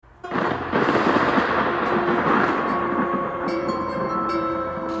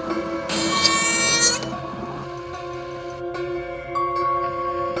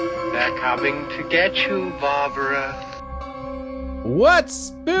coming to get you, Barbara. What's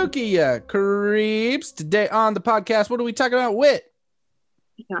spooky, ya creeps? Today on the podcast, what are we talking about, Wit?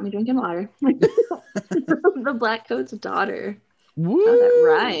 You got me drinking water. The Blackcoat's daughter. Woo! Oh, that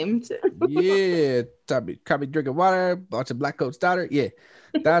rhymed. Yeah, caught me drinking water, watching Blackcoat's daughter. Yeah,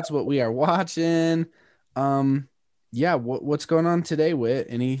 that's what we are watching. Yeah, what's going on today, Wit?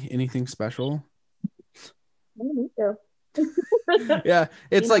 Anything special? I don't think so. Yeah,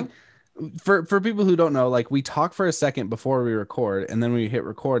 it's You like for people who don't know, like we talk for a second before we record, and then we hit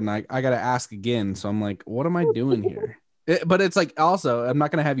record, and I gotta ask again. So I'm like, what am I doing here? But it's like, also, I'm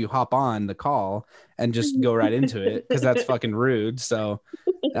not gonna have you hop on the call and just go right into it because that's fucking rude. So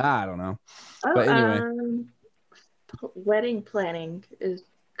I don't know. Oh, But anyway, wedding planning is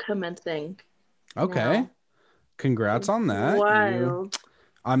commencing. okay. Now. Congrats on that. Wild.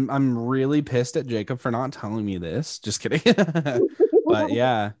 I'm really pissed at Jacob for not telling me this. Just kidding. But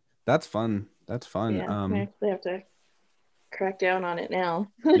yeah, that's fun. That's fun. Yeah, I actually have to crack down on it now.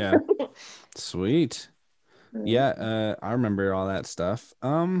 Yeah. Sweet. Yeah, I remember all that stuff.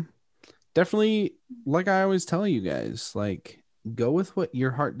 Definitely, like I always tell you guys, like go with what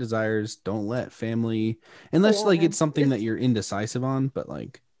your heart desires. Don't let family, unless like it's something that you're indecisive on, but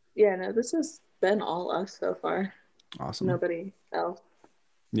like no, this has been all us so far. Awesome. Nobody else.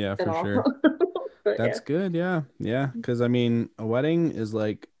 Yeah, for all. sure. That's good. Yeah. Because I mean, a wedding is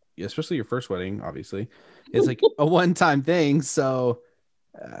like, especially your first wedding, obviously, it's like a one-time thing. So,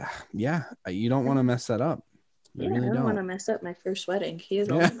 yeah, you don't want to mess that up. I don't want to mess up my first wedding. He is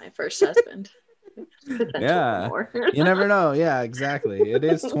only my first husband. Yeah, you never know. Yeah, exactly. It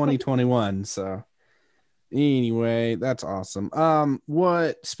is 2021. So, anyway, that's awesome.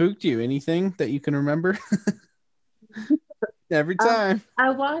 What spooked you? Anything that you can remember? Every time.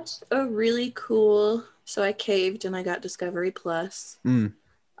 I watched a really cool, so I caved and I got Discovery Plus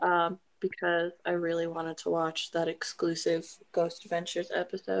because I really wanted to watch that exclusive Ghost Adventures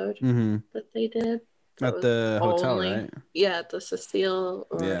episode that they did. At the hotel, right? Yeah, at the Cecil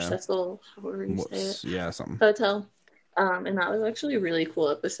or Cecil, however you say it. Yeah, something. Hotel. And that was actually a really cool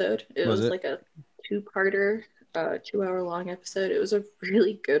episode. It was like a two-parter, 2-hour-long episode. It was a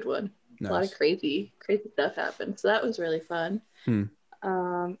really good one. Nice. A lot of crazy stuff happened. So that was really fun. And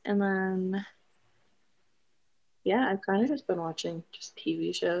then, I've kind of just been watching just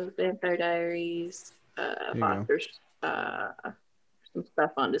TV shows, Vampire Diaries, Foster's, some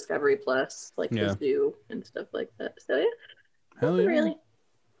stuff on Discovery Plus, like the zoo and stuff like that. So yeah, really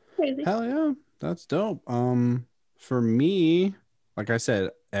crazy. Hell yeah, that's dope. For me, like I said,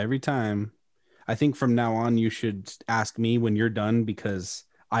 every time, I think from now on you should ask me when you're done because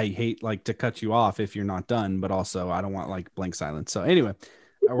I hate like to cut you off if you're not done, but also I don't want like blank silence. So anyway,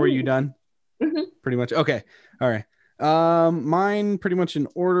 were you done? Pretty much. Okay. All right. Mine pretty much in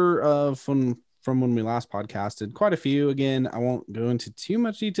order of from when we last podcasted. Quite a few. Again, I won't go into too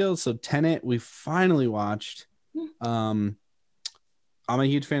much detail. So Tenet, we finally watched. I'm a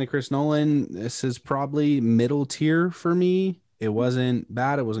huge fan of Chris Nolan. This is probably middle tier for me. It wasn't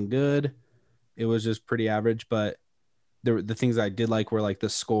bad. It wasn't good. It was just pretty average, but the things I did like were like the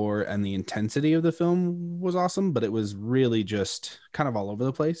score and the intensity of the film was awesome, but it was really just kind of all over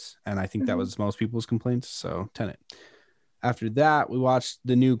the place. And I think that was most people's complaints. So Tenet. After that, we watched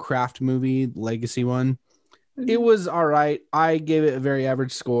the new Craft movie, Legacy one. It was all right. I gave it a very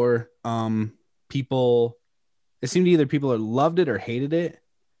average score. It seemed either people loved it or hated it.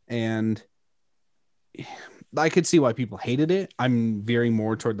 And I could see why people hated it. I'm veering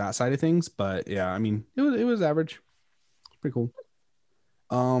more toward that side of things, but yeah, I mean, it was average. Pretty cool.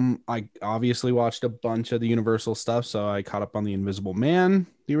 I obviously watched a bunch of the Universal stuff, so I caught up on the Invisible Man,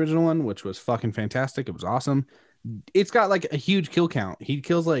 the original one, which was fucking fantastic. It was awesome. It's got like a huge kill count. He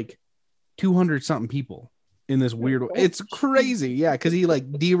kills like 200 something people in this weird way. It's crazy. Yeah, because he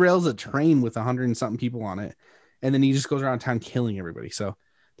like derails a train with 100 and something people on it, and then he just goes around town killing everybody. So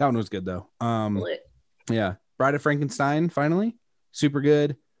that one was good though. Yeah, Bride of Frankenstein finally, super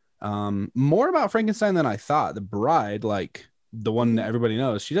good. More about Frankenstein than I thought. The bride, like the one that everybody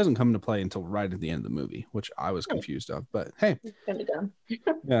knows, she doesn't come into play until right at the end of the movie, which I was confused of. But hey, kind of dumb.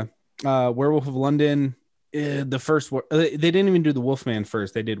 Yeah. Werewolf of London. The first they didn't even do the Wolfman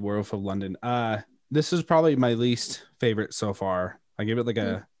first. They did Werewolf of London. This is probably my least favorite so far. I give it like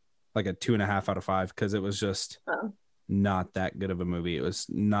a 2.5 out of 5 because it was just not that good of a movie. It was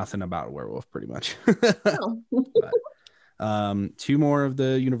nothing about a werewolf, pretty much. But, 2 more of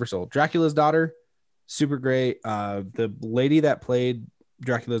the Universal. Dracula's Daughter, super great. The lady that played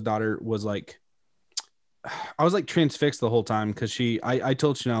Dracula's daughter was like, I was like transfixed the whole time because I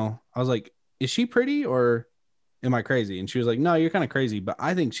told Chanel, I was like, is she pretty or am I crazy? And she was like, no, you're kind of crazy, but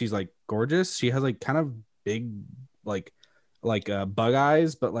I think she's like gorgeous. She has like kind of big like bug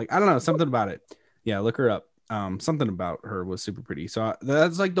eyes, but like I don't know, something about it. Yeah, look her up. Something about her was super pretty. So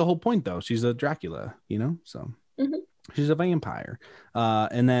that's like the whole point, though. She's a Dracula, you know. So she's a vampire.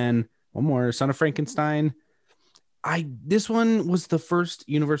 And then one more, Son of Frankenstein. This one was the first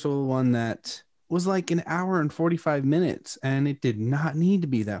Universal one that was like an hour and 45 minutes, and it did not need to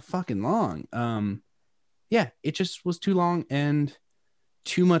be that fucking long. Yeah, it just was too long and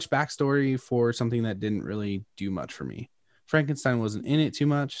too much backstory for something that didn't really do much for me. Frankenstein wasn't in it too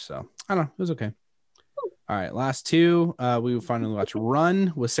much, so I don't know. It was okay. All right, last two. We will finally watch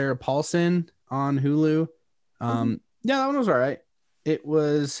Run with Sarah Paulson on Hulu. Yeah, that one was all right. It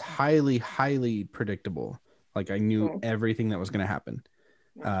was highly predictable. Like I knew everything that was going to happen.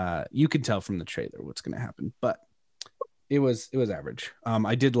 You could tell from the trailer what's going to happen, but it was average.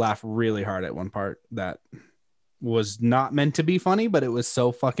 I did laugh really hard at one part that was not meant to be funny, but it was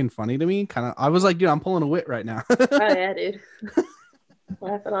so fucking funny to me. I was like, dude, I'm pulling a wit right now. Oh yeah, dude.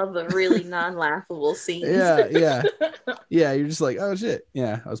 Laugh at all the really non-laughable scenes. Yeah. You're just like, oh shit.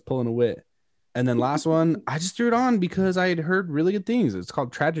 Yeah, I was pulling a wit. And then last one, I just threw it on because I had heard really good things. It's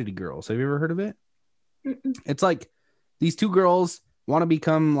called Tragedy Girls. Have you ever heard of it? It's like these two girls want to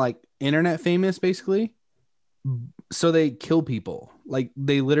become like internet famous, basically. So they kill people. Like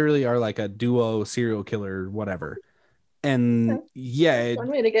they literally are like a duo serial killer, whatever. And yeah, one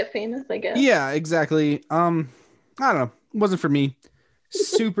way to get famous, I guess. Yeah, exactly. I don't know. It wasn't for me.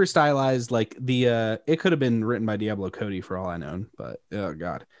 Super stylized, like it could have been written by Diablo Cody for all I know, but oh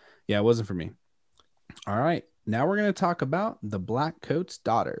god, yeah, it wasn't for me. All right, now we're gonna talk about the Blackcoat's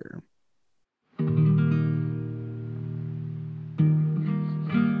daughter.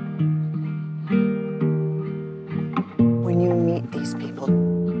 When you meet these people,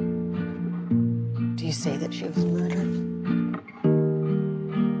 do you say that she was murdered?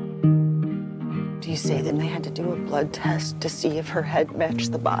 Do you say that they had to do a blood test to see if her head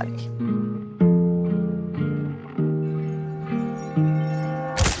matched the body?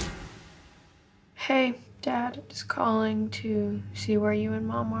 Hey, Dad, just calling to see where you and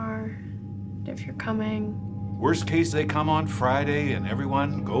Mom are, if you're coming. Worst case, they come on Friday and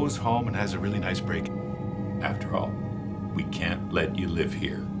everyone goes home and has a really nice break. After all, we can't let you live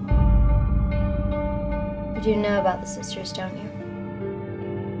here. You do know about the sisters, don't you?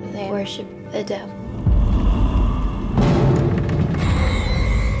 They worship the devil.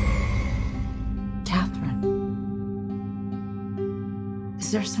 Catherine,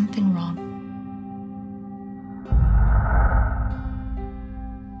 is there something wrong?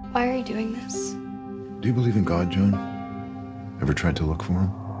 Why are you doing this? Do you believe in God, Joan? Ever tried to look for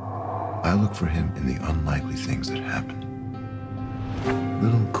him? I look for him in the unlikely things that happen.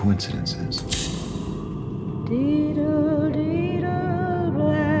 Little coincidences. Diddle, diddle,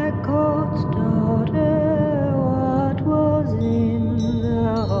 Blackcoat's daughter, what was in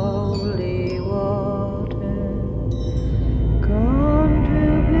the holy water? Gone to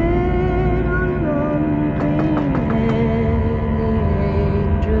bed on one green bed, the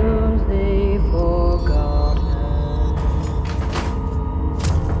angels, they forgot her.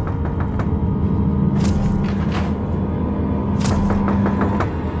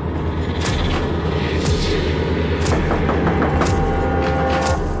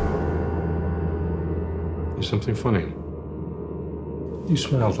 There's something funny. You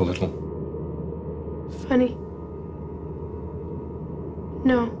smiled a little. Funny?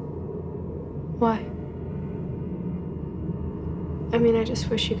 No. Why? I mean, I just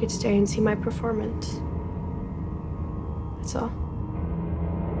wish you could stay and see my performance. That's all.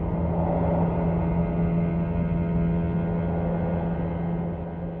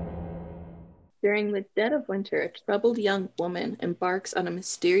 During the dead of winter, a troubled young woman embarks on a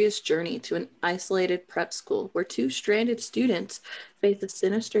mysterious journey to an isolated prep school where two stranded students face a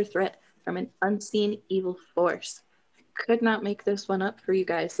sinister threat from an unseen evil force. I could not make this one up for you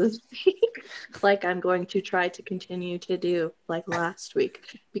guys this week, like I'm going to try to continue to do like last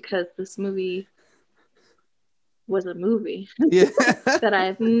week, because this movie was a movie that I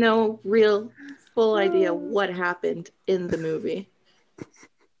have no real full idea what happened in the movie.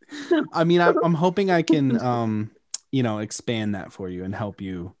 I mean, I'm hoping I can, expand that for you and help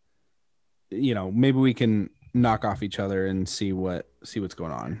you. Maybe we can knock off each other and see what's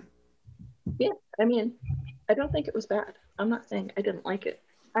going on. Yeah, I mean, I don't think it was bad. I'm not saying I didn't like it.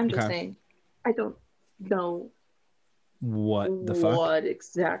 I'm just saying I don't know what the fuck. What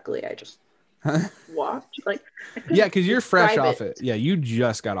exactly I just watched. Like, yeah, because you're fresh off it. Yeah, you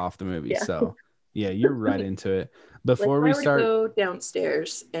just got off the movie, so Yeah, you're right into it. Like, Before if we I were to start, go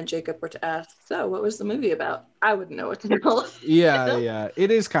downstairs and Jacob were to ask, so what was the movie about? I wouldn't know what to tell him. yeah,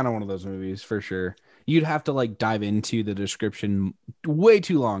 it is kind of one of those movies for sure. You'd have to like dive into the description way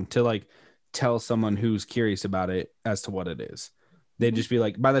too long to like tell someone who's curious about it as to what it is. They'd just be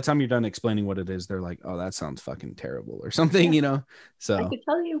like, by the time you're done explaining what it is, they're like, oh, that sounds fucking terrible or something, you know? So I could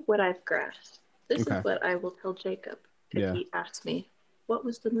tell you what I've grasped. This Okay. is what I will tell Jacob if he asks me, what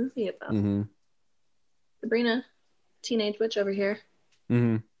was the movie about? Mm-hmm. Sabrina, teenage witch over here,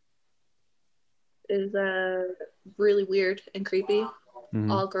 Mm-hmm. is really weird and creepy. Mm-hmm.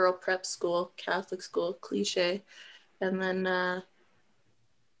 All girl prep school, Catholic school, cliche. And then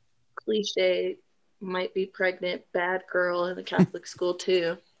cliche might be pregnant, bad girl in the Catholic school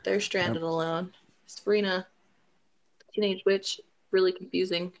too. They're stranded alone. Sabrina, teenage witch, really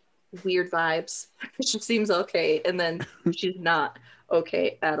confusing, weird vibes. She seems okay, and then she's not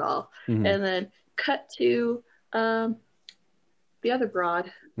okay at all. Mm-hmm. And then cut to the other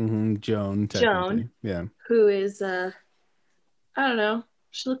broad, Joan, yeah, who is I don't know,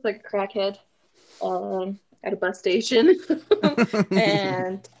 she looks like a crackhead at a bus station.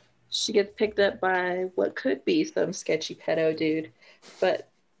 And she gets picked up by what could be some sketchy pedo dude,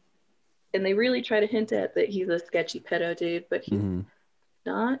 and they really try to hint at that he's a sketchy pedo dude, but he's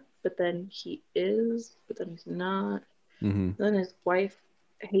not, but then he is, but then he's not. Then his wife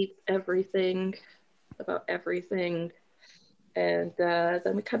hates everything about everything. And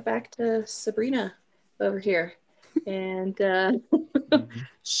then we cut back to Sabrina over here. And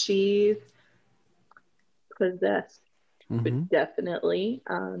she's possessed, but definitely.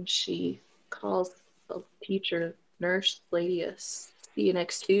 She calls a teacher, nurse lady, see you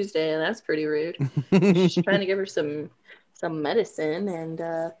next Tuesday, and that's pretty rude. She's trying to give her some medicine,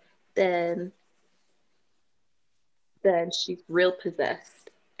 and then she's real possessed,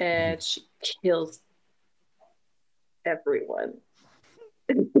 and she kills everyone.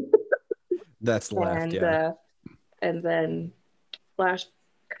 That's left, and then flash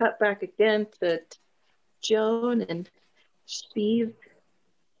cut back again to Joan, and she's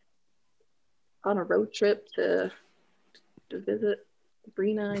on a road trip to visit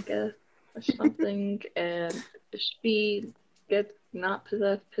Sabrina, I guess, or something, and she gets not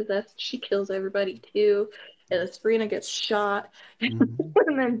possessed. She kills everybody too, and Sabrina gets shot, and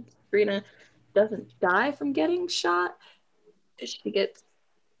then Sabrina doesn't die from getting shot. She gets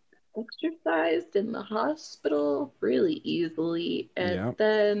exercised in the hospital really easily, and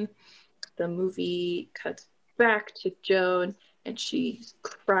then the movie cuts back to Joan, and she's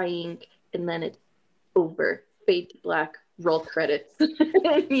crying, and then it's over. Fade to black, roll credits.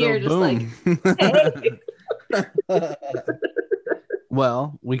 And you're just boom. Like, hey.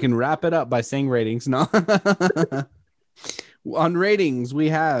 Well, we can wrap it up by saying ratings. No. On ratings, we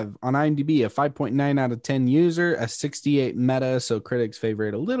have on IMDb a 5.9 out of 10 user, a 68 meta, so critics favor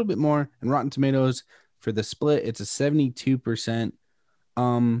it a little bit more. And Rotten Tomatoes, for the split, it's a 72%.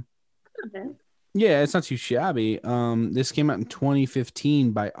 Yeah, it's not too shabby. This came out in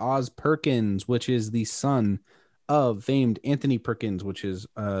 2015 by Oz Perkins, which is the son of famed Anthony Perkins, which is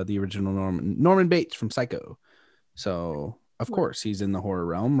the original Norman Bates from Psycho. So, of course, he's in the horror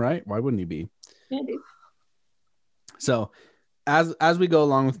realm, right? Why wouldn't he be? Yeah, dude. So, as we go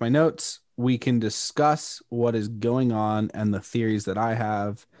along with my notes, we can discuss what is going on and the theories that I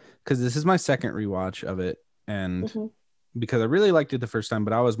have, because this is my second rewatch of it, and because I really liked it the first time,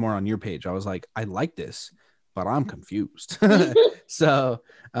 but I was more on your page. I was like, I like this, but I'm confused. So,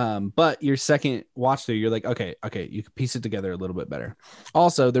 but your second watch through, you're like, okay, you can piece it together a little bit better.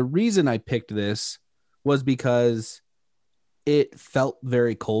 Also, the reason I picked this was because it felt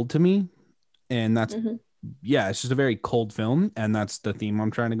very cold to me, and that's it's just a very cold film, and that's the theme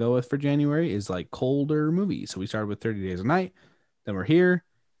I'm trying to go with for January is like colder movies. So we started with 30 Days a Night, then we're here,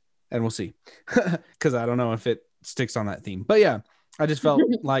 and we'll see, because I don't know if it sticks on that theme. But yeah, I just felt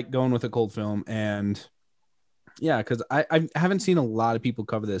like going with a cold film, and yeah, because I haven't seen a lot of people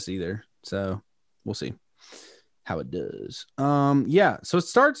cover this either, so we'll see how it does. So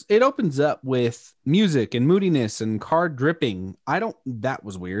it opens up with music and moodiness and car dripping. That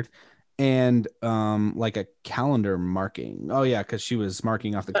was weird. And like a calendar marking. Oh yeah, because she was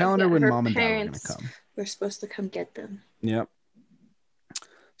marking off the calendar when mom and dad were gonna come. We're supposed to come get them. Yep.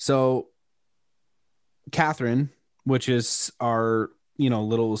 So Catherine, which is our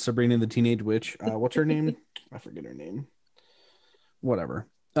little Sabrina the Teenage Witch. What's her name? I forget her name. Whatever.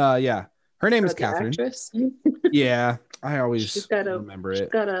 Yeah. Her name is Catherine. Actress? Yeah, I always remember it. She's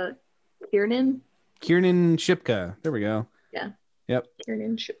got a Kiernan Shipka. There we go. Yeah. Yep.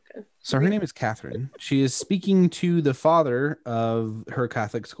 Kiernan Shipka. So her name is Catherine. She is speaking to the father of her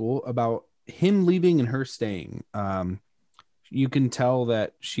Catholic school about him leaving and her staying, you can tell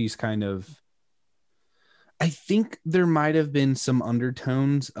that she's kind of, I think there might have been some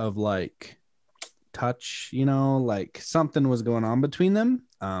undertones of like touch, like something was going on between them.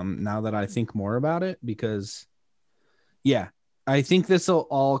 Now that I think more about it, because yeah, I think this will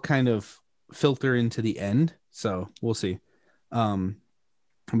all kind of filter into the end. So we'll see.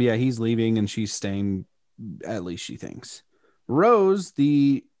 But yeah, he's leaving and she's staying, at least she thinks. Rose,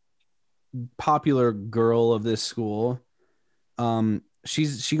 the popular girl of this school,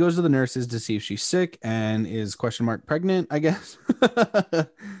 she goes to the nurses to see if she's sick and is pregnant, I guess.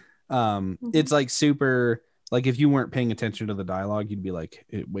 It's like super, like if you weren't paying attention to the dialogue, you'd be like,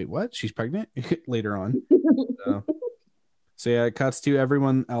 wait, what? She's pregnant? Later on. So yeah, it cuts to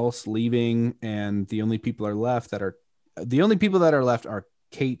everyone else leaving, and the only people that are left are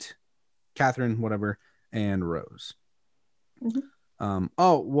Kate, Catherine, whatever, and Rose.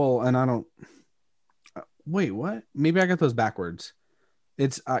 Oh well, and I don't wait, what? Maybe I got those backwards.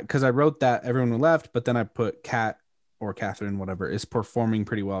 It's because I wrote that everyone left, but then I put Kat or Catherine, whatever, is performing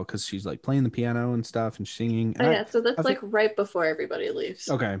pretty well because she's like playing the piano and stuff and singing. Oh yeah, so that's like right before everybody leaves.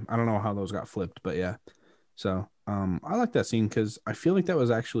 Okay, I don't know how those got flipped, but yeah. So I like that scene because I feel like that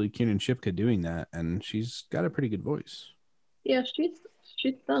was actually Kiernan Shipka doing that, and she's got a pretty good voice. Yeah,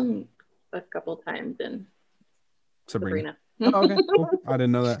 she's done a couple times in Sabrina. Oh, okay, cool. I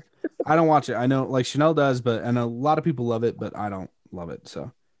didn't know that. I don't watch it. I know like Chanel does, and a lot of people love it, but I don't love it. So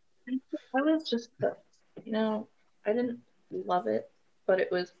I was just, I didn't love it, but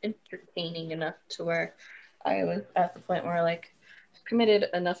it was entertaining enough to where I was at the point where like committed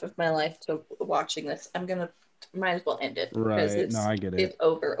enough of my life to watching this. Might as well end it. Right. No, I get it. It's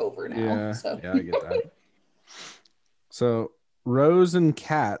over now. Yeah, so. Yeah, I get that. So Rose and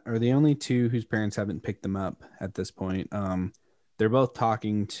Kat are the only two whose parents haven't picked them up at this point. They're both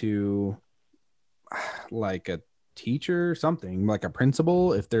talking to like a teacher or something, like a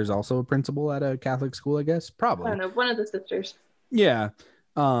principal, if there's also a principal at a Catholic school, I guess. Probably. I don't know, one of the sisters. Yeah.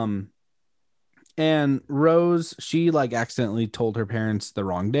 And Rose, she like accidentally told her parents the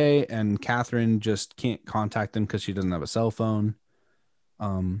wrong day, and Catherine just can't contact them because she doesn't have a cell phone.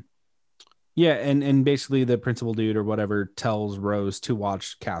 Yeah, and basically the principal dude or whatever tells Rose to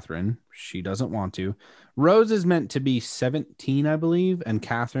watch Catherine. She doesn't want to. Rose is meant to be 17, I believe, and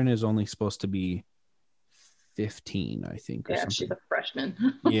Catherine is only supposed to be 15, I think. Or something. She's a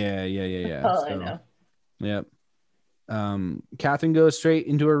freshman. Yeah. Oh, I know. Yep. Catherine goes straight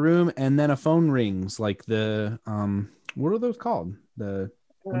into her room, and then a phone rings. Like the what are those called? The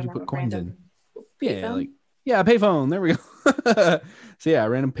when you put coins in. Payphone? Yeah, payphone. There we go. So yeah, a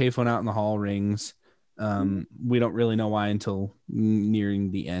random payphone out in the hall rings. We don't really know why until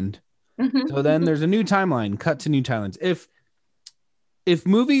nearing the end. So then there's a new timeline. Cut to new timelines. If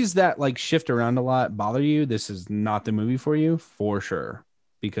movies that like shift around a lot bother you, this is not the movie for you for sure,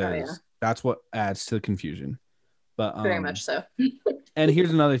 because that's what adds to the confusion. But very much so. And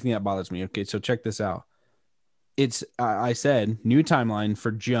here's another thing that bothers me. Okay, so check this out. It's I said new timeline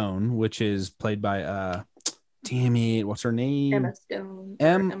for Joan, which is played by damn it, what's her name? Emma Stone.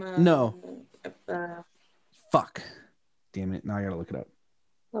 No. Fuck. Damn it. Now I gotta look it up.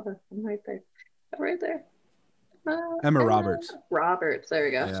 I'm right there. Right there. Emma Roberts. Roberts. There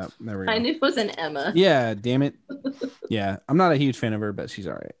we go. Yeah, there we go. I knew it was an Emma. Yeah, damn it. Yeah, I'm not a huge fan of her, but she's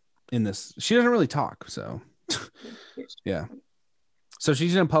all right in this. She doesn't really talk, so yeah. So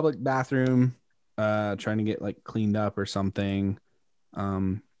she's in a public bathroom, trying to get like cleaned up or something.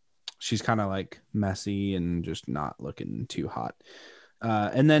 She's kind of like messy and just not looking too hot.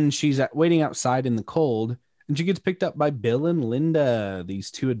 And then she's waiting outside in the cold, and she gets picked up by Bill and Linda, these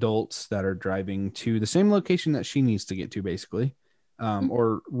two adults that are driving to the same location that she needs to get to, basically,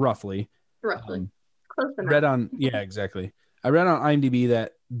 or roughly. Close enough. Yeah, exactly. I read on IMDb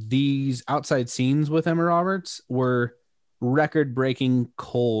that these outside scenes with Emma Roberts were record-breaking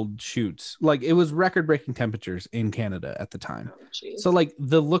cold shoots. Like it was record-breaking temperatures in Canada at the time. So like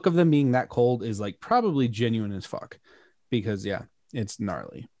the look of them being that cold is like probably genuine as fuck, because yeah, it's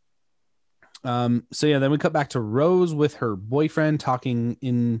gnarly. So yeah, then we cut back to Rose with her boyfriend talking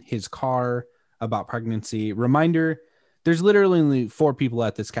in his car about pregnancy. Reminder, there's literally only 4 people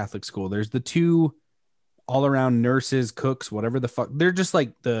at this Catholic school. There's the 2 all around nurses, cooks, whatever the fuck. They're just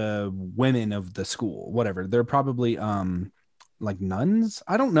like the women of the school, whatever. They're probably like nuns.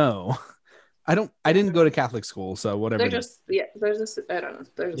 I don't know. I didn't go to Catholic school, so whatever. They're just I don't know.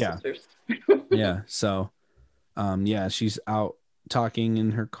 They're just sisters. Yeah. So yeah, she's out talking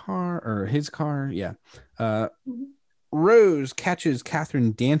in her car or his car. Yeah. Rose catches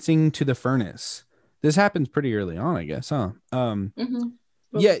Catherine dancing to the furnace. This happens pretty early on, I guess, huh?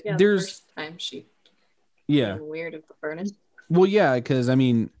 Well, yeah, the there's first time she yeah weird at the furnace. well yeah because I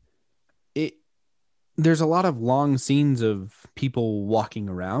mean it there's a lot of long scenes of people walking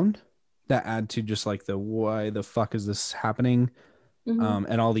around that add to just like the why the fuck is this happening.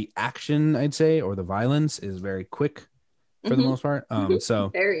 And all the action, I'd say, or the violence is very quick for the most part. So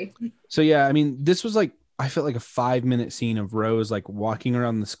Very. So yeah, I mean, this was like I felt like a 5-minute scene of Rose like walking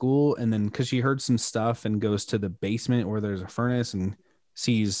around the school, and then because she heard some stuff and goes to the basement where there's a furnace and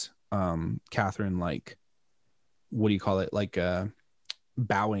sees Catherine like what do you call it like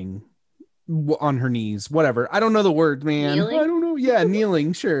bowing on her knees, whatever. I don't know the word, man. Kneeling? I don't know. Yeah,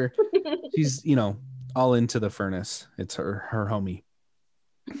 kneeling. Sure, she's all into the furnace. It's her homie.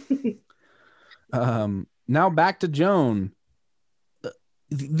 Now back to Joan.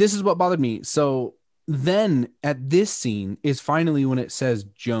 This is what bothered me. So then at this scene is finally when it says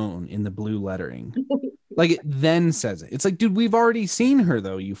Joan in the blue lettering. Like it then says it. It's like, dude, we've already seen her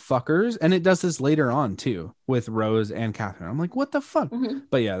though, you fuckers. And it does this later on too with Rose and Catherine. I'm like, what the fuck?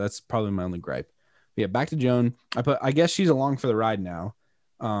 But yeah, that's probably my only gripe. But yeah, back to Joan. I guess she's along for the ride now.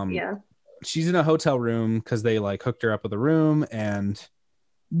 Yeah. She's in a hotel room because they like hooked her up with a room, and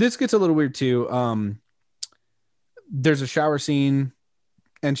this gets a little weird too. There's a shower scene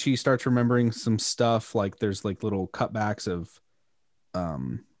and she starts remembering some stuff. Like there's like little cutbacks of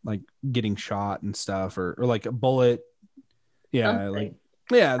like getting shot and stuff or like a bullet. Yeah. Something. Like,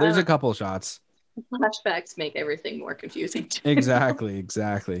 yeah, there's a couple of shots. Flashbacks make everything more confusing. Exactly.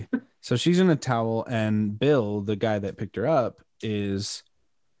 So she's in a towel, and Bill, the guy that picked her up, he's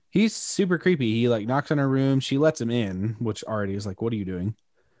super creepy. He like knocks on her room. She lets him in, which already is like, what are you doing?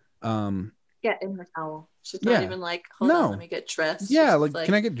 Yeah, in her towel. She's not even like, hold on, let me get dressed. Yeah, like,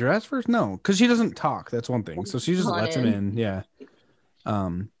 can I get dressed first? No, because she doesn't talk. That's one thing. So she just lets him in. Yeah.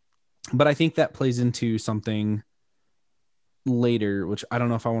 But I think that plays into something later, which I don't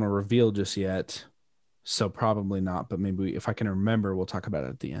know if I want to reveal just yet. So probably not, but maybe if I can remember, we'll talk about it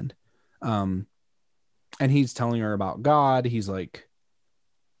at the end. And he's telling her about God. He's like,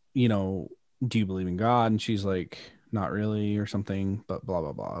 do you believe in God? And she's like, not really, or something, but blah,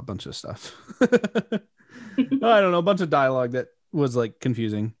 blah, blah, a bunch of stuff. I don't know, a bunch of dialogue that was like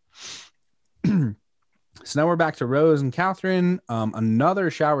confusing. So now we're back to Rose and Catherine. Another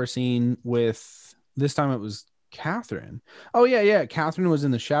shower scene with, this time it was Catherine. Oh, yeah. Catherine was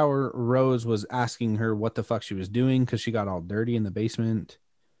in the shower. Rose was asking her what the fuck she was doing because she got all dirty in the basement.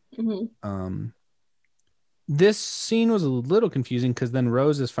 This scene was a little confusing because then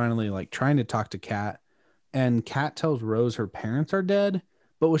Rose is finally like trying to talk to Kat, and Kat tells Rose her parents are dead.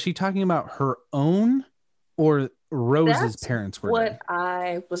 But was she talking about her own or Rose's parents were dead? What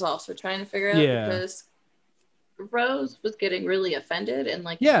I was also trying to figure out, because Rose was getting really offended and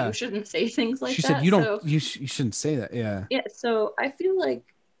like, you shouldn't say things like that. She said, you shouldn't say that. Yeah. Yeah. So I feel like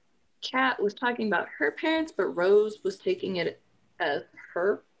Kat was talking about her parents, but Rose was taking it as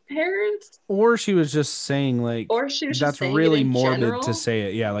her parents. Or she was just saying like, or she was that's just really it in morbid general. to say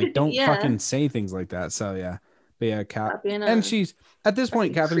it. Yeah. Like don't fucking say things like that. So yeah. But yeah, Kat. And she's at this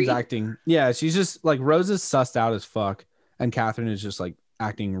point, Catherine's acting. Yeah. She's just like, Rose is sussed out as fuck. And Catherine is just like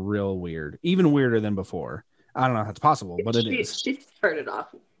acting real weird, even weirder than before. I don't know if that's possible, but it is. She started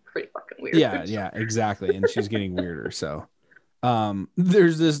off pretty fucking weird. Yeah, exactly. And she's getting weirder. So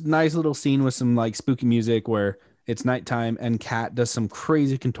there's this nice little scene with some like spooky music where it's nighttime and Kat does some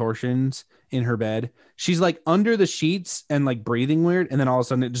crazy contortions in her bed. She's like under the sheets and like breathing weird. And then all of a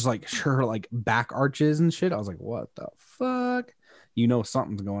sudden it just like her like back arches and shit. I was like, what the fuck?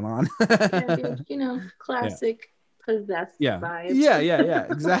 Something's going on. Yeah, dude, classic possessed vibes. Yeah,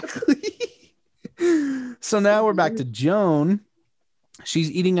 exactly. So now we're back to Joan. She's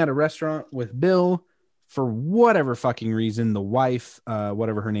eating at a restaurant with Bill for whatever fucking reason. The wife,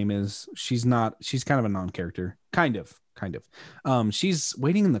 whatever her name is, she's kind of a non-character. Kind of. She's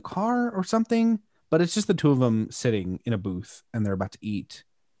waiting in the car or something, but it's just the two of them sitting in a booth and they're about to eat.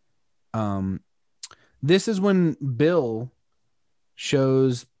 This is when Bill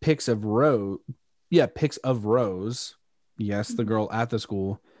shows pics of Rose. Yes, the girl at the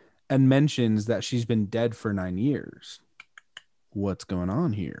school. And mentions that she's been dead for 9 years. What's going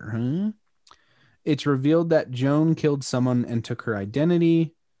on here, huh? It's revealed that Joan killed someone and took her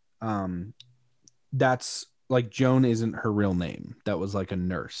identity. That's like Joan isn't her real name. That was like a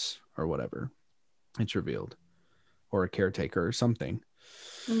nurse or whatever. It's revealed. Or a caretaker or something.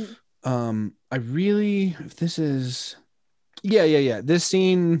 If this is... Yeah. This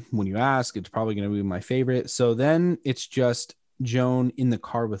scene, when you ask, it's probably going to be my favorite. So then it's just Joan in the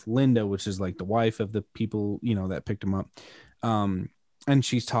car with Linda, which is like the wife of the people, that picked him up. And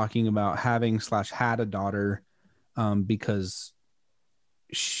she's talking about having / had a daughter because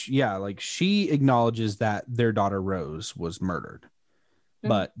she acknowledges that their daughter Rose was murdered,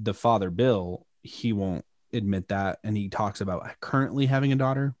 but the father Bill, he won't admit that, and he talks about currently having a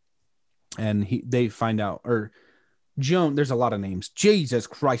daughter, and they find out, or Joan, there's a lot of names, Jesus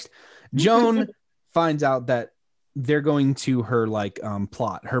Christ, Joan finds out that they're going to her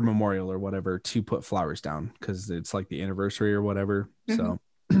plot, her memorial or whatever, to put flowers down because it's like the anniversary or whatever. So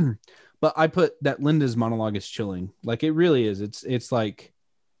but I put that Linda's monologue is chilling. Like, it really is. It's like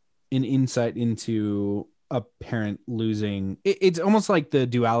an insight into a parent losing. It's almost like the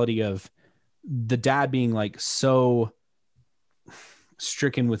duality of the dad being like so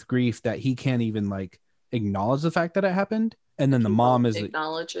stricken with grief that he can't even like acknowledge the fact that it happened. And then the mom is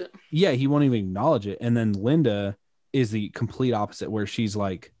acknowledge it. Yeah, he won't even acknowledge it. And then Linda is the complete opposite, where she's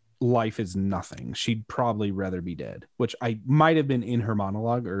like, life is nothing. She'd probably rather be dead, which I might have been in her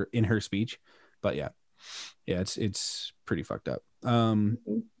monologue or in her speech, but yeah, it's pretty fucked up. So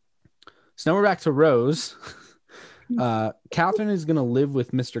now we're back to Rose. Catherine is gonna live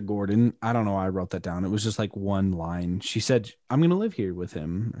with Mr. Gordon. I don't know why I wrote that down. It was just like one line. She said, I'm gonna live here with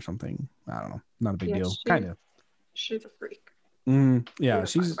him or something. I don't know, not a big deal. Kind of. She's a freak. Yeah,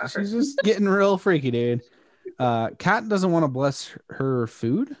 she's just getting real freaky, dude. Kat doesn't want to bless her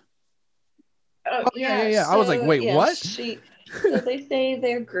food. Oh, yeah. So, I was like, wait, what? So they say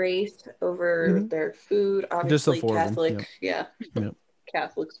their grace over their food. Obviously, Catholic. Yep.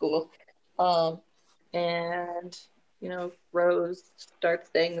 Catholic school. And Rose starts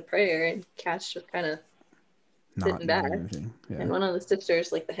saying the prayer, and Kat's just kind of sitting back. And one of the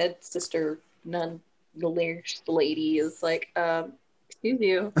sisters, like the head sister nun, the lady, is like, excuse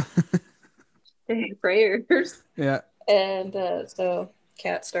you, say prayers. Yeah. And so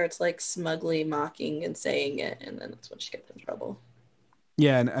Kat starts like smugly mocking and saying it, and then that's when she gets in trouble.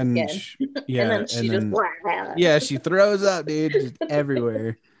 Yeah, and then she throws up, dude, just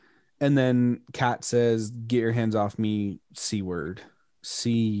everywhere. And then Kat says, "Get your hands off me, C word,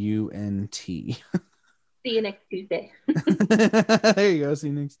 CUNT." See you next Tuesday. There you go. See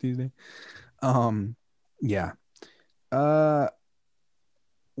you next Tuesday. Yeah.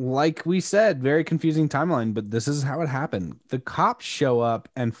 Like we said, very confusing timeline, but this is how it happened. The cops show up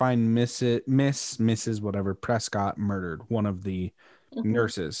and find Mrs. whatever Prescott murdered, one of the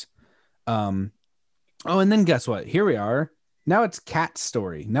nurses. And then guess what? Here we are. Now it's Kat's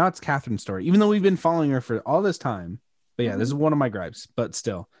story. Now it's Catherine's story, even though we've been following her for all this time. But yeah, this is one of my gripes, but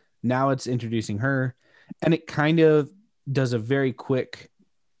still, now it's introducing her, and it kind of does a very quick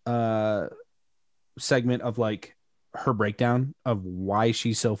segment of like her breakdown of why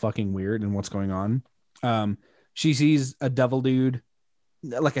she's so fucking weird and what's going on. She sees a devil dude,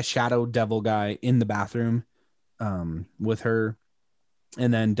 like a shadow devil guy, in the bathroom with her,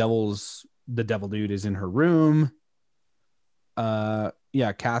 and then the devil dude is in her room.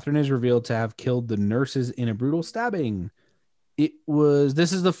 Catherine is revealed to have killed the nurses in a brutal stabbing.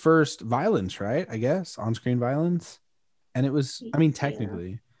 This is the first violence, right? I guess on-screen violence. And it was, I mean,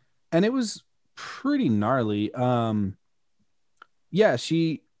 technically, and it was pretty gnarly. God,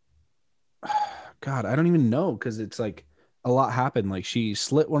 I don't even know, because it's like a lot happened. Like, she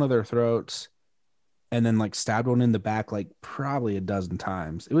slit one of their throats and then like stabbed one in the back like probably a dozen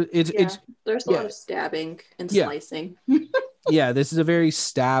times. There's a lot of stabbing and slicing. Yeah, this is a very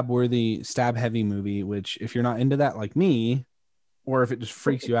stab heavy movie, which if you're not into that like me, or if it just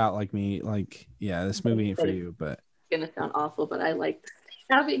freaks you out like me, like, yeah, this movie ain't for you. But it's gonna sound awful, but I like the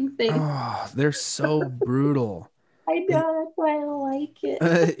stabbing things. Oh, they're so brutal. I know, that's why I like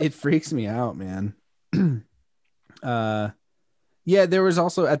it. It freaks me out, man. There was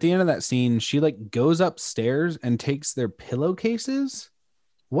also, at the end of that scene, she like goes upstairs and takes their pillowcases.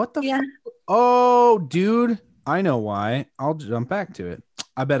 What the fuck? Oh, dude, I know why. I'll jump back to it.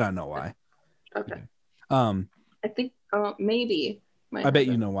 I bet I know why. Okay. I think maybe. I bet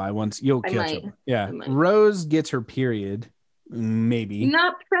you know why. Once you'll catch up. Yeah. Rose gets her period. Maybe.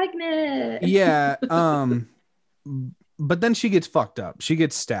 Not pregnant. Yeah. But then she gets fucked up. She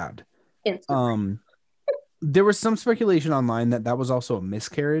gets stabbed. There was some speculation online that was also a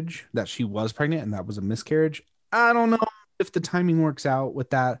miscarriage, that she was pregnant and that was a miscarriage. I don't know if the timing works out with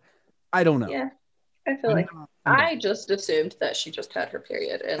that. I don't know. Yeah. I feel like I just assumed that she just had her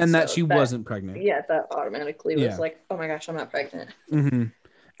period. And that she wasn't pregnant. Yeah, that automatically was like, oh my gosh, I'm not pregnant. Mm-hmm.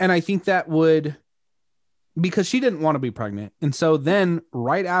 And I think that would, because she didn't want to be pregnant. And so then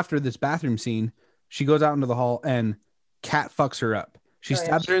right after this bathroom scene, she goes out into the hall and Kat fucks her up. She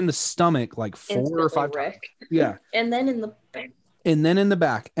stabs her in the stomach like 4 or 5 times. Yeah. And then in the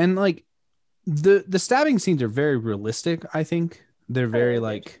back. And like the stabbing scenes are very realistic, I think. They're very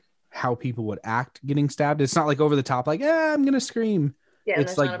like how people would act getting stabbed. It's not like over the top, like, I'm gonna scream. Yeah, and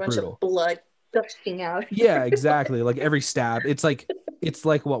it's there's like not a bunch brutal. of blood gushing out. Yeah, exactly. Like every stab, it's like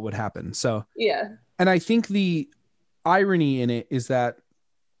what would happen. So yeah. And I think the irony in it is that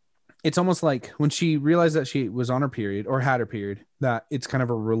it's almost like when she realized that she was on her period or had her period, that it's kind of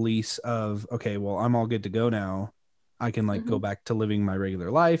a release of, okay, well, I'm all good to go now. I can like go back to living my regular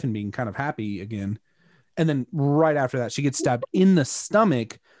life and being kind of happy again. And then right after that, she gets stabbed in the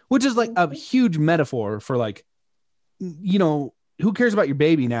stomach, which is like a huge metaphor for like, you know, who cares about your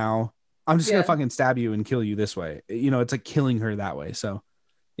baby now? I'm just going to fucking stab you and kill you this way. You know, it's like killing her that way. So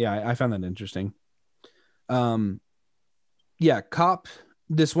yeah, I found that interesting. Yeah,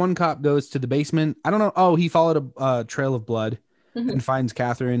 this one cop goes to the basement. I don't know. Oh, he followed a trail of blood and finds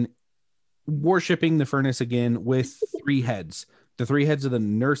Catherine worshipping the furnace again with 3 heads. The 3 heads of the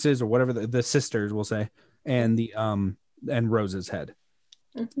nurses or whatever the sisters will say, and the and Rose's head.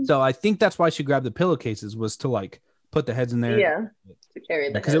 So I think that's why she grabbed the pillowcases, was to like put the heads in there. Yeah, to carry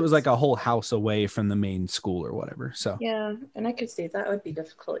the because it was like a whole house away from the main school or whatever. So yeah, and I could see that would be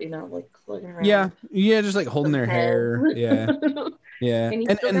difficult, you know, like looking around. Yeah, just like holding their hair. Yeah. Yeah. And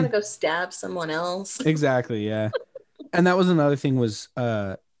you still gotta go stab someone else. Exactly, yeah. And that was another thing was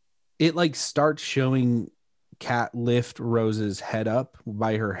it like starts showing Kat lift Rose's head up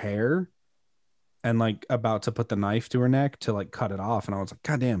by her hair and like about to put the knife to her neck to like cut it off. And I was like,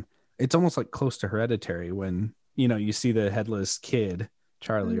 God damn, it's almost like close to Hereditary when, you know, you see the headless kid,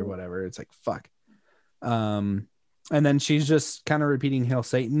 Charlie or whatever. It's like, fuck. And then she's just kind of repeating Hail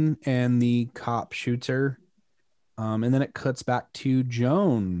Satan and the cop shoots her. And then it cuts back to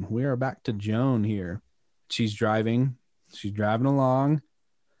Joan. We are back to Joan here. She's driving along.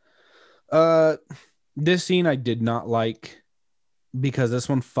 This scene I did not like because this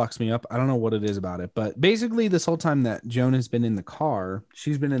one fucks me up. I don't know what it is about it, but basically this whole time that Joan has been in the car,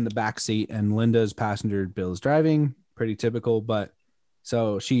 she's been in the back seat and Linda's passenger, Bill's driving. Pretty typical, but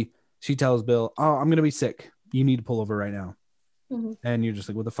so she tells Bill, "Oh, I'm gonna be sick. You need to pull over right now." And you're just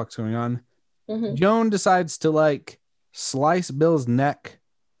like, "What the fuck's going on?" Joan decides to like slice Bill's neck,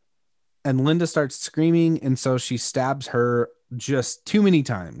 and Linda starts screaming, and so she stabs her just too many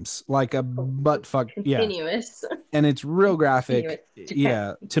times, like a butt fuck. Continuous. Yeah, and it's real graphic.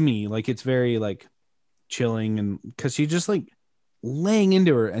 Yeah, to me, like it's very like chilling, and because she just like laying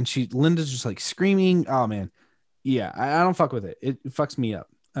into her, and Linda's just like screaming. Oh man, yeah, I don't fuck with it. It fucks me up.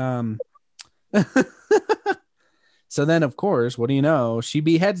 So then, of course, what do you know? She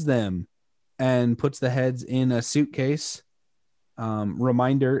beheads them and puts the heads in a suitcase.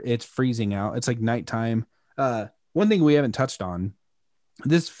 Reminder, it's freezing out. It's like nighttime. One thing we haven't touched on,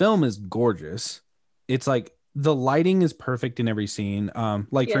 this film is gorgeous. It's like the lighting is perfect in every scene. For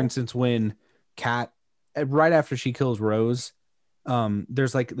instance, when Kat, right after she kills Rose,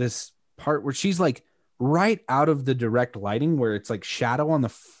 there's like this part where she's like right out of the direct lighting where it's like shadow on the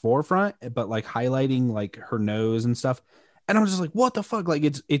forefront, but like highlighting like her nose and stuff. And I was just like, what the fuck? Like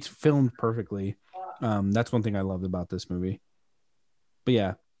it's filmed perfectly. That's one thing I loved about this movie. But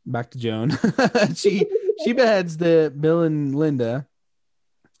yeah, back to Joan. she beheads the Bill and Linda.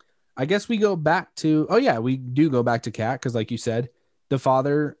 I guess we go back to, we do go back to Kat because like you said, the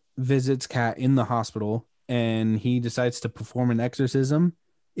father visits Kat in the hospital and he decides to perform an exorcism.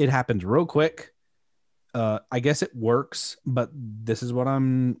 It happens real quick. I guess it works, but this is what I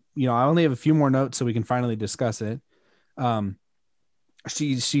only have a few more notes so we can finally discuss it.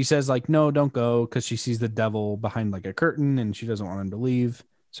 She says like, no, don't go, because she sees the devil behind like a curtain and she doesn't want him to leave.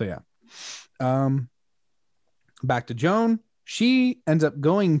 So yeah. Back to Joan. She ends up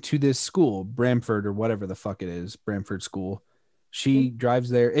going to this school, Bramford or whatever the fuck it is, Bramford School. She drives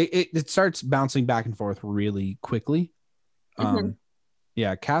there. It starts bouncing back and forth really quickly.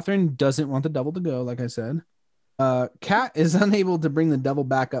 Yeah, Catherine doesn't want the devil to go, like I said. Kat is unable to bring the devil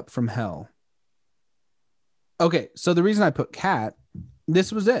back up from hell. Okay, so the reason I put Kat,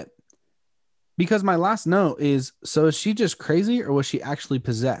 this was it. Because my last note is, so is she just crazy or was she actually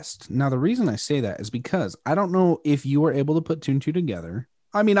possessed? Now, the reason I say that is because I don't know if you were able to put 2 and 2 together.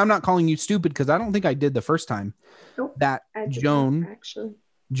 I mean, I'm not calling you stupid because I don't think I did the first time. Nope, that Joan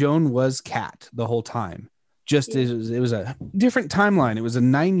was Kat the whole time. Just it was a different timeline. It was a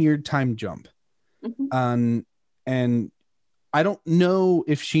 9-year time jump. And I don't know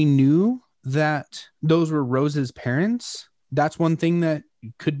if she knew that those were Rose's parents. That's one thing that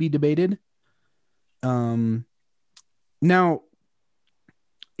could be debated. Now,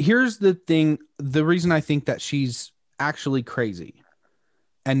 here's the thing. The reason I think that she's actually crazy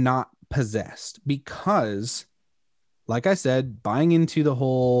and not possessed, because like I said, buying into the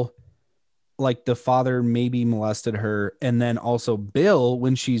whole, like the father maybe molested her. And then also Bill,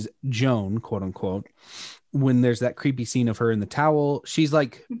 when she's Joan, quote unquote, when there's that creepy scene of her in the towel, she's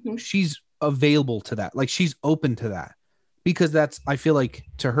like, she's available to that. Like she's open to that because I feel like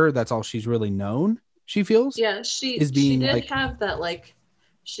to her, that's all she's really known. She feels. Yeah. She did like, have that, like,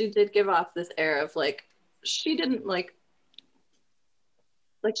 she did give off this air of like, she didn't like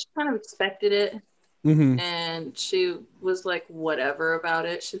she kind of expected it. And she was like, whatever about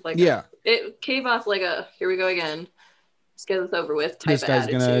it. She's like, yeah, it came off like a, here we go again. Let's get this over with type this guy's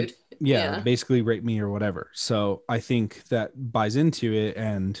of attitude. Gonna basically rape me or whatever. So I think that buys into it,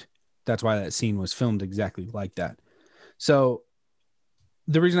 and that's why that scene was filmed exactly like that. So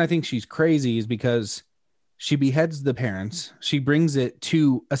the reason I think she's crazy is because she beheads the parents. She brings it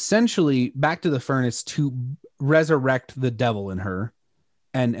to essentially back to the furnace to resurrect the devil in her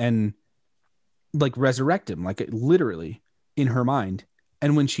and like resurrect him, like literally in her mind.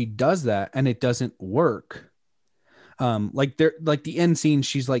 And when she does that and it doesn't work, like the end scene,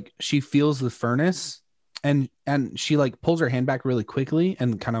 she's like, she feels the furnace and she like pulls her hand back really quickly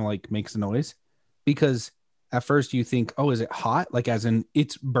and kind of like makes a noise, because at first you think, oh, is it hot? Like as in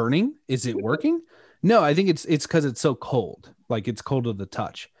it's burning? Is it working? No, I think it's because it's so cold. Like it's cold to the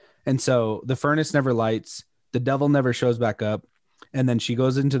touch. And so the furnace never lights. The devil never shows back up. And then she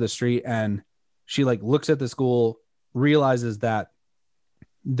goes into the street and she like looks at the school, realizes that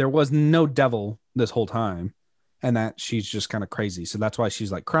there was no devil this whole time and that she's just kind of crazy. So that's why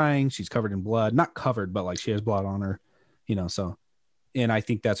she's like crying. She's covered in blood, not covered, but like she has blood on her, you know? So, and I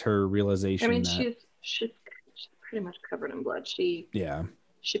think that's her realization. I mean, she's pretty much covered in blood. She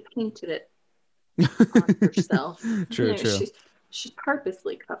painted it on herself. True. She's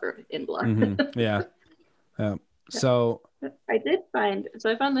purposely covered in blood. Yeah. So I found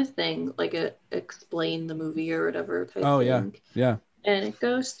this thing, like a explain the movie or whatever type thing. Yeah. And it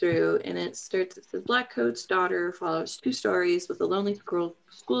goes through and it says Blackcoat's daughter follows two stories with a lonely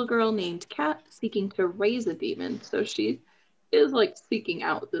schoolgirl named Kat seeking to raise a demon. So she is like seeking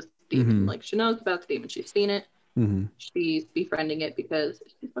out this demon. Like she knows about the demon. She's seen it. She's befriending it because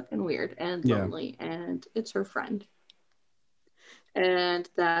she's fucking weird and lonely and it's her friend. And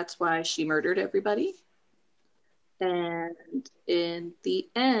that's why she murdered everybody. And in the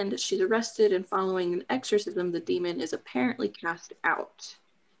end, she's arrested, and following an exorcism, the demon is apparently cast out.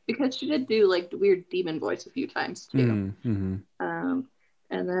 Because she did do like the weird demon voice a few times too. And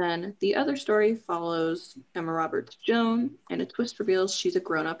then the other story follows Emma Roberts Joan, and a twist reveals she's a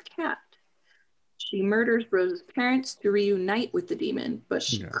grown-up cat. She murders Rose's parents to reunite with the demon, but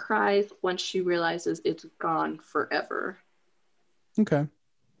she cries once she realizes it's gone forever. Okay.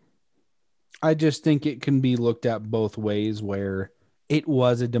 I just think it can be looked at both ways, where it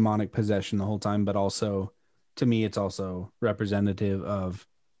was a demonic possession the whole time, but also to me, it's also representative of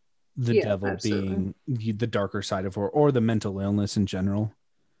the devil being the darker side of her, or the mental illness in general.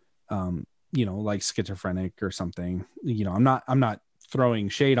 You know, like schizophrenic or something. You know, I'm not throwing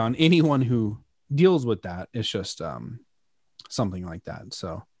shade on anyone who deals with that. It's just something like that.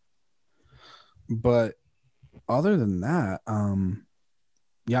 So, but other than that,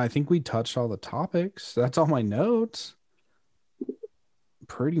 yeah, I think we touched all the topics. That's all my notes.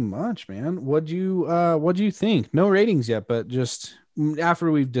 Pretty much, man. What'd you think? No ratings yet, but just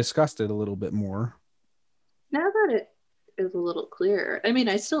after we've discussed it a little bit more. Now that it is a little clearer. I mean,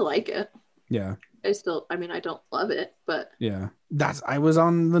 I still like it. Yeah. I don't love it, but yeah. I was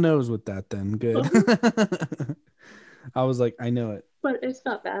on the nose with that then. Good. I was like, I know it. But it's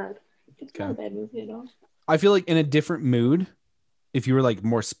not bad. It's not a bad movie at all. I feel like in a different mood, if you were like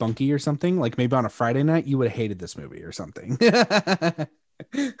more spunky or something, like maybe on a Friday night, you would have hated this movie or something.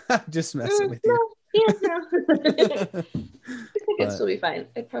 Just messing with you. No. I think it'd still be fine.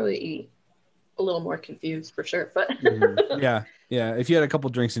 I'd probably eat a little more confused for sure, but yeah. If you had a couple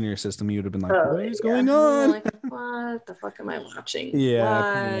drinks in your system, you would have been like, what is going on? Like, what the fuck am I watching? Yeah.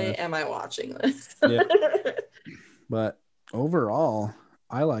 Why am I watching this? Yeah. But overall,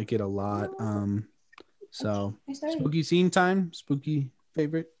 I like it a lot. So spooky scene time. Spooky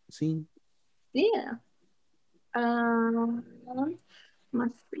favorite scene. Yeah. My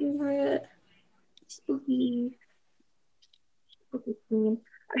favorite spooky scene.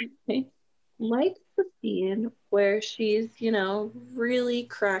 I like the scene where she's, really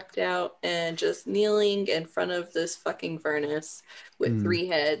cracked out and just kneeling in front of this fucking furnace with three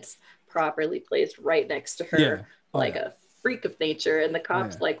heads properly placed right next to her, a freak of nature. And the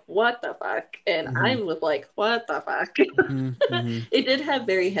cop's like, what the fuck? And I was like, what the fuck? It did have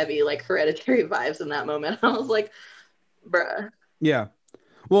very heavy, like, Hereditary vibes in that moment. I was like, bruh. Yeah.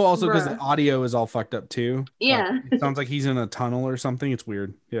 Well, also because the audio is all fucked up too. Yeah. Like, it sounds like he's in a tunnel or something. It's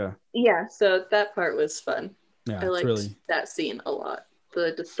weird. Yeah. Yeah. So that part was fun. Yeah. I liked that scene a lot.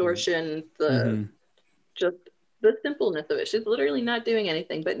 The distortion, the just the simpleness of it. She's literally not doing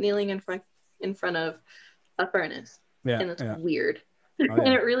anything but kneeling in front of a furnace. Yeah. And it's yeah. weird. Oh, yeah.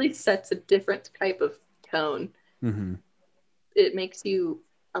 And it really sets a different type of tone. Mm-hmm. It makes you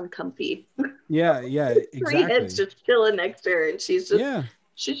uncomfy. Yeah, Three exactly. heads just chilling next to her, and she's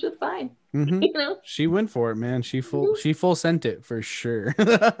just fine. Mm-hmm. You know, she went for it, man. She full sent it for sure.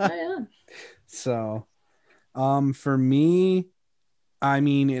 Oh, yeah. So, for me, I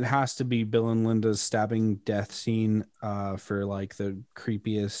mean, it has to be Bill and Linda's stabbing death scene. For like the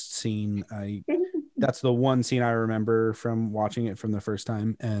creepiest scene. That's the one scene I remember from watching it from the first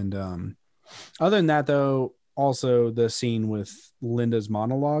time. And other than that, though, also the scene with Linda's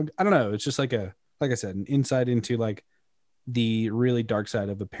monologue. I don't know. It's just like I said, an insight into like the really dark side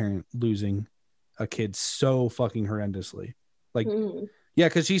of a parent losing a kid so fucking horrendously. Like, yeah,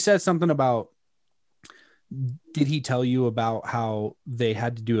 because she said something about, did he tell you about how they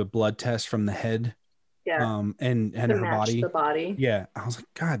had to do a blood test from the head? Yeah. And to her match body. the body. Yeah. I was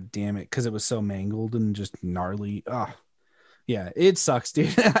like, God damn it. Cause it was so mangled and just gnarly. Oh, yeah. It sucks,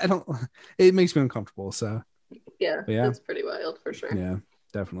 dude. It makes me uncomfortable. So yeah, yeah, it's pretty wild for sure. Yeah,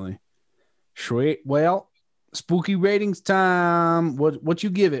 definitely. Sweet. Well, spooky ratings time. What you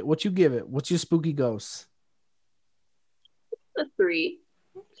give it? What's your spooky ghost? A 3.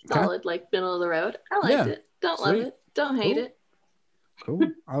 Solid, like middle of the road. I liked it. Don't love it. Don't hate it. Cool.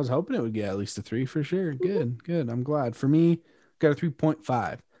 I was hoping it would get at least a 3 for sure. Good. I'm glad. For me, got a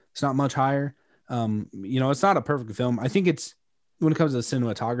 3.5. It's not much higher. It's not a perfect film. I think it's, when it comes to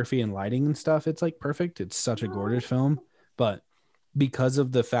cinematography and lighting and stuff, it's like perfect. It's such a gorgeous film. But because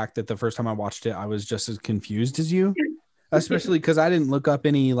of the fact that the first time I watched it, I was just as confused as you, especially because I didn't look up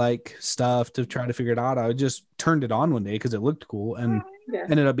any like stuff to try to figure it out. I just turned it on one day because it looked cool and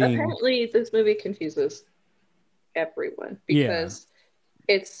ended up being. Apparently, this movie confuses everyone because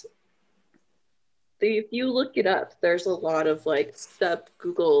it's. If you look it up, there's a lot of like sub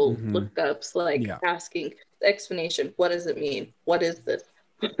Google lookups, like asking explanation. What does it mean? What is this?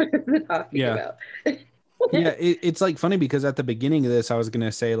 What is it talking about? It's like funny because at the beginning of this, I was going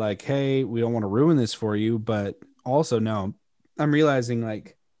to say like, hey, we don't want to ruin this for you. But also, no, I'm realizing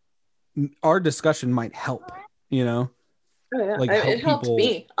like our discussion might help, Oh, yeah. like it helped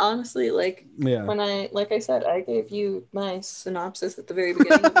me, honestly. Like, when I said, I gave you my synopsis at the very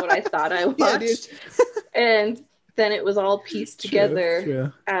beginning of what I thought I watched. And then it was all pieced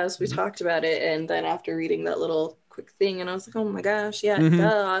together as we talked about it. And then after reading that little quick thing, and I was like, oh my gosh,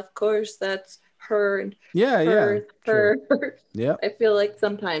 duh, of course, that's her. And her. Yeah. I feel like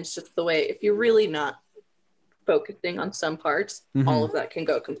sometimes just the way, if you're really not focusing on some parts, all of that can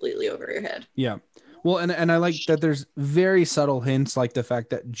go completely over your head. Yeah. Well, and I like that there's very subtle hints, like the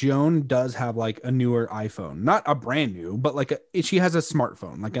fact that Joan does have like a newer iPhone, not a brand new, but like she has a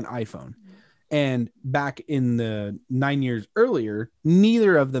smartphone, like an iPhone. And back in the 9 years earlier,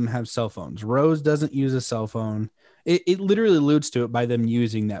 neither of them have cell phones. Rose doesn't use a cell phone. It literally alludes to it by them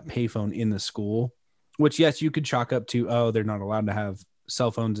using that payphone in the school, which, yes, you could chalk up to, oh, they're not allowed to have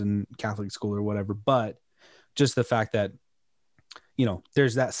cell phones in Catholic school or whatever. But just the fact that,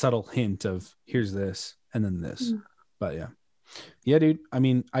 there's that subtle hint of here's this and then this. But yeah, dude. I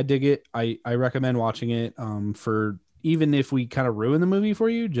mean, I dig it. I recommend watching it. For even if we kind of ruin the movie for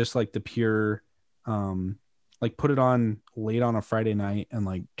you, just like the pure, like put it on late on a Friday night and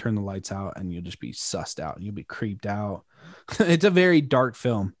like turn the lights out and you'll just be sussed out. You'll be creeped out. It's a very dark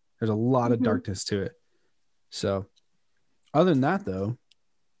film. There's a lot of darkness to it. So other than that, though,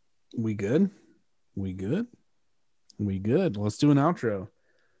 we good. Let's do an outro.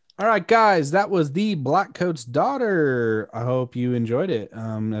 All right, guys, that was the Blackcoat's Daughter. I hope you enjoyed it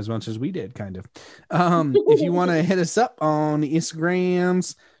as much as we did, kind of. If you want to hit us up on the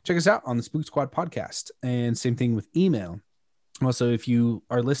Instagrams, check us out on the Spook Squad podcast. And same thing with email. Also, if you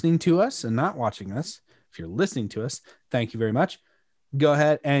are listening to us and not watching us, if you're listening to us, thank you very much. Go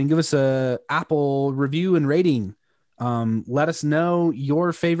ahead and give us a Apple review and rating. Let us know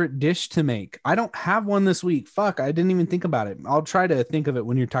your favorite dish to make. I don't have one this week. Fuck, I didn't even think about it. I'll try to think of it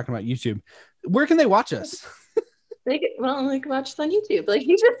when you're talking about YouTube. Where can they watch us? They can watch us on YouTube. Like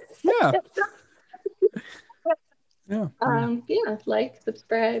you just like,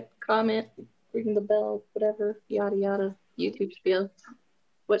 subscribe, comment, ring the bell, whatever, yada yada. YouTube spiel.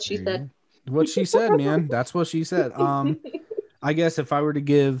 What she said. What she said, man. That's what she said. I guess if I were to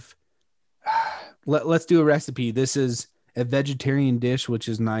give. Let's do a recipe. This is a vegetarian dish, which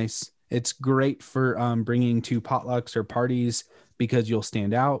is nice. It's great for bringing to potlucks or parties because you'll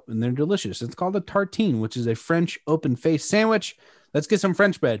stand out and they're delicious. It's called a tartine, which is a French open-faced sandwich. Let's get some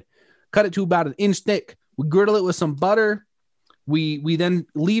French bread. Cut it to about an inch thick. We griddle it with some butter. We then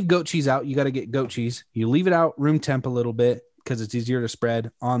leave goat cheese out. You got to get goat cheese. You leave it out room temp a little bit because it's easier to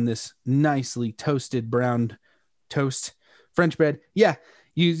spread on this nicely toasted brown toast French bread. Yeah,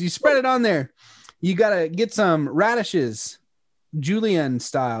 you spread it on there. You got to get some radishes, julienne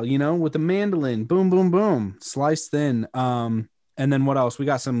style, with the mandolin. Boom, boom, boom. Sliced thin. And then what else? We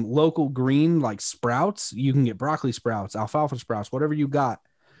got some local green like sprouts. You can get broccoli sprouts, alfalfa sprouts, whatever you got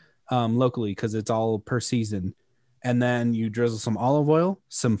locally because it's all per season. And then you drizzle some olive oil,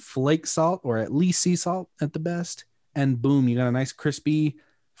 some flake salt, or at least sea salt at the best. And boom, you got a nice crispy,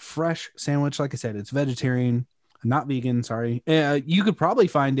 fresh sandwich. Like I said, it's vegetarian, not vegan. Sorry. You could probably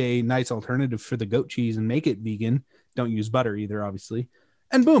find a nice alternative for the goat cheese and make it vegan. Don't use butter either, obviously.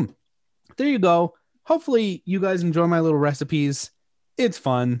 And boom, there you go. Hopefully you guys enjoy my little recipes. It's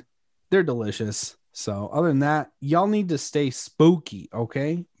fun. They're delicious. So other than that, y'all need to stay spooky.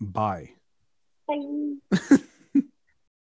 Okay. Bye. Bye.